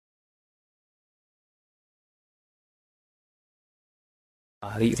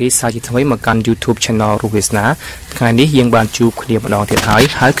រីសាជាថ្មីមកកាន់ YouTube Channel រស់វាសនាថ្ងៃនេះយើងបានជួបគ្នាម្ដងទៀតហើយ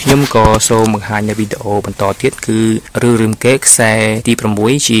ខ្ញុំក៏សូមបង្ហាញនៅវីដេអូបន្តទៀតគឺរឿងកេខ្សែទី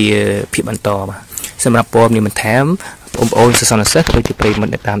6ជាភាគបន្តបាទសម្រាប់ព័ត៌មានបន្ថែមបងប្អូនសិស្សនិស្សិតក៏ដូចជាប្រិយមិ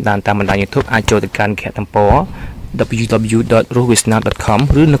ត្តតាមបណ្ដាញ YouTube អាចចូលទៅកាន់គេហទំព័រ www.rosveasna.com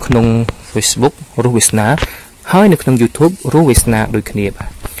ឬនៅក្នុង Facebook រស់វាសនាហើយនៅក្នុង YouTube រស់វាសនាដូចគ្នា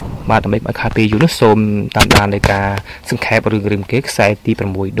បាទដើម្បីឲ្យខាតពេលយូរនោះសូមតាមដាននៃការសង្ខេបរឿងគេខ្សែទី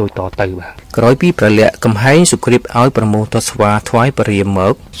6ដូចតទៅបាទក្រោយពីប្រលាក់កំហែងសុគ្រីពឲ្យប្រមោទទស្វាថ្វាយព្រះរាមម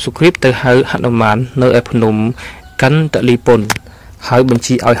កសុគ្រីពទៅហៅហនុមាននៅឯភ្នំកន្តលីពុនហើយបញ្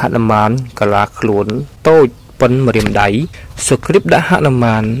ជាឲ្យហនុមានកលាខ្លួនតូចប៉ុនម្រាមដៃសុគ្រីពដាក់ហនុ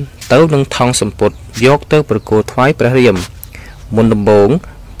មានទៅនឹងថង់សម្ពុតយកទៅប្រគល់ថ្វាយព្រះរាមមុនដំបូង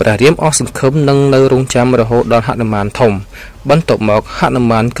ព្រះរាមអស់សង្ឃឹមនឹងនៅរងចាំរហូតដល់ហនុមានធំបន្ទាប់មកហនុ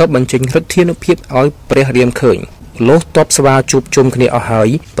មានក៏បញ្ចេញឫទ្ធានុភាពឲ្យព្រះរាមឃើញលុះតបស្វាជួបជុំគ្នាអស់ហើយ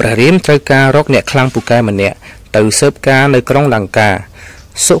ព្រះរាមត្រូវការរកអ្នកខ្លាំងពូកែម្នាក់ទៅស៊ើបការនៅក្រុងលង្កា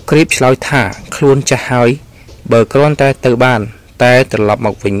សុគ្រីពឆ្លើយថាខ្លួនចាស់ហើយបើគ្រាន់តែទៅបានតែត្រឡប់ម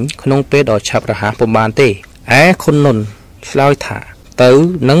កវិញក្នុងពេលដ៏ឆាប់រហ័សពុំបានទេឯខុននុនឆ្លើយថាទៅ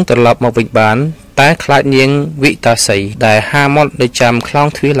នឹងត្រឡប់មកវិញបានតែខ្លាចនាងវិតាសីដែលហាមាត់នៅចាំខ្លោង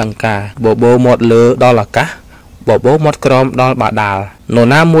ទ្វារលង្កាបបោមាត់លើដល់អាកាសបបោមាត់ក្រោមដល់បាដាលនរ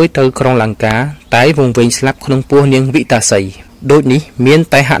ណាមួយទៅក្រុងលង្កាតែវង្វេងស្លាប់ក្នុងពោះនាងវិតាសីដូចនេះមាន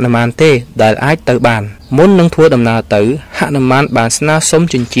តែហនុមានទេដែលអាចទៅបានមុននឹងធ្វើដំណើរទៅហនុមានបានស្នើសុំ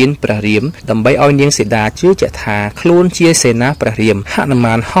ចិញ្ចៀនព្រះរាមដើម្បីឲ្យនាងសីតាជឿជាក់ថាខ្លួនជាសេនាព្រះរាមហនុ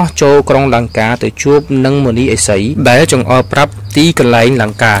មានហោះចូលក្រុងលង្កាទៅជួបនឹងមុនីឥសីដែលចង្អុលប្រាប់ទីកន្លែងល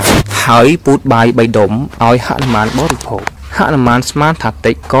ង្កាហើយពូតបាយ3ដុំឲ្យហនុមានបរិភោគហនុមានស្មានថា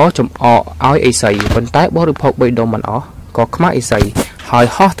តិចក៏ចំអកឲ្យឥសីប៉ុន្តែបរិភោគ3ដុំមិនអស់ក៏ខ្មាស់ឥសីហើយ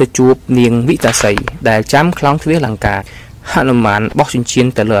ហោះទៅជួបនាងវិតាសីដែលចាំខ្លោងទ្វារលង្កាហនុមានបោះចិញ្ចៀន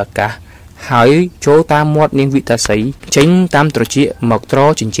ទៅលើអាកាសហើយចូលតាមមាត់នាងវិតាសីចេញតាមត្រចៀកមកត្រ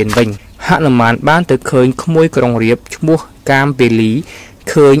ចិញ្ចៀនវិញហនុមានបានទៅឃើញក្មួយក្រុងរាពណ៍ឈ្មោះកាមពេលី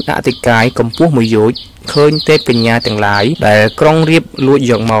ឃើញអតិកាយកម្ពស់1យោជឃើញទេពកញ្ញាទាំងឡាយដែលក្រុងរាពណ៍លួច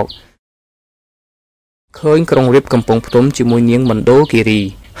យកមកឃើញក្រុងរាពណ៍កំពុងផ្ទុំជាមួយនាងមណ្ឌលគិរី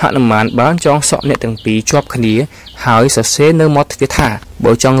ហនុមានបានចងសក់អ្នកទាំងពីរជាប់គ្នាហើយសរសេរនៅមាត់ទ្វារថា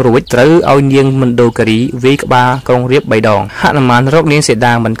បើចង់រួចត្រូវឲ្យនាងមណ្ឌលគិរីវាយក្បាលក្រុងរាពណ៍3ដងហនុមានរកនាងសី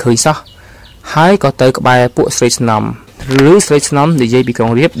តាមិនឃើញសោះហើយក៏ទៅក្បែរពួកស្រីស្នំឬស្រីស្នំនិយាយពីក្រុ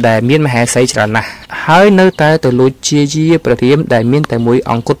ងរាពណ៍ដែលមានមហេសីច្រើនណាស់ហើយនៅតែទៅលួចជាយាព្រះរាមដែលមានតែមួយ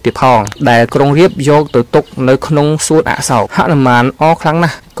អង្គុតទៀតផងដែលក្រុងរាពណ៍យកទៅទុកនៅក្នុងសួនអសោកហនុមានអរខ្លាំងណា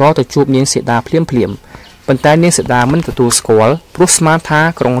ស់ក៏ទៅជួបនាងសីតាភ្លាមប៉ុន្តែនាងសីតាមិនទទួលស្គាល់ព្រោះស្មានថា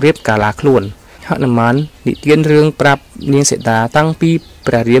ក្រុងរាពណ៍កាឡាខ្លួនហនុមាននិទានរឿងប្រាប់នាងសីតាតាំងពី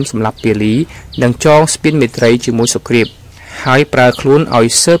ព្រះរាមសម្លាប់ពាលីនិងចងស្ពានមេត្រីជាមួយសុគ្រីពហើយប្រើខ្លួនឲ្យ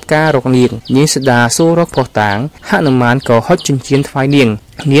ស៊ើបការរកនាងសីតាសួររកផុសតាងហនុមានក៏ហុចចិញ្ចៀនថ្វាយ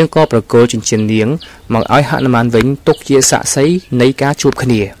នាងក៏ប្រគល់ចិញ្ចៀននាងមកឲ្យហនុមានវិញទុកជាសាក្សីនៃការជួបគ្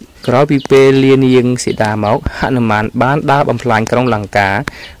នាក្រោយពីពេលលានាងសីតាមកហនុមានបានដើរបំផ្លាញក្រុងលង្កា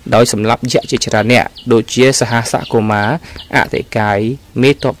ដោយសម្លាប់យក្សជាច្រើនអ្នកដូចជាសហសកុមារអតិកាយ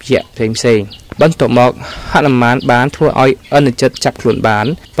មេតបយក្សផ្សេងបន្ទាប់មកហនុមានបានធ្វើឲ្យអនុជិតចាប់ខ្លួនបាន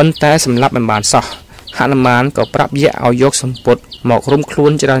ប៉ុន្តែសម្លាប់មិនបានសោះហនុមានក៏ប្រាប់យក្សឲ្យយកសម្ពុតមករុំខ្លួ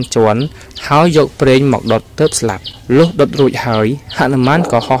នច្រើនជាន់ហើយយកប្រេងមកដុតទើបស្លាប់លុះដុតរួចហើយហនុមាន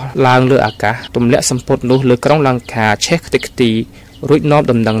ក៏ហោះឡើងលើអាកាសទម្លាក់សម្ពុតនោះលើក្រុងលង្កាឆេះខ្ទេចខ្ទីរួចនាំ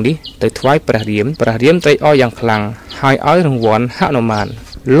ដំណឹងនេះទៅថ្វាយព្រះរាមត្រេកអរយ៉ាងខ្លាំងហើយឲ្យរង្វាន់ហនុមាន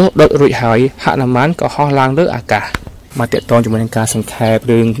លុះដុតរួចហើយហនុមានក៏ហោះឡើងលើអាកាសមកតេតងជាមួយនឹងការសង្ខេប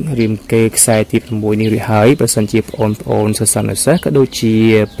រឿងរាមកេរ្តិ៍ខ្សែទី6នេះរួចហើយប្រសិនជាបងប្អូនសិស្សនិស្សិតក៏ដូចជា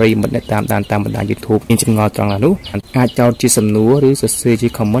ប្រិយមិត្តអ្នកតាមដានតាមបណ្ដាញ YouTube មានចម្ងល់ត្រង់ណានោះអាចចោទជាសំណួរឬសរសេរជា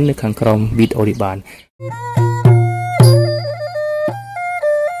comment នៅខាងក្រោមវីដេអូនេះបាន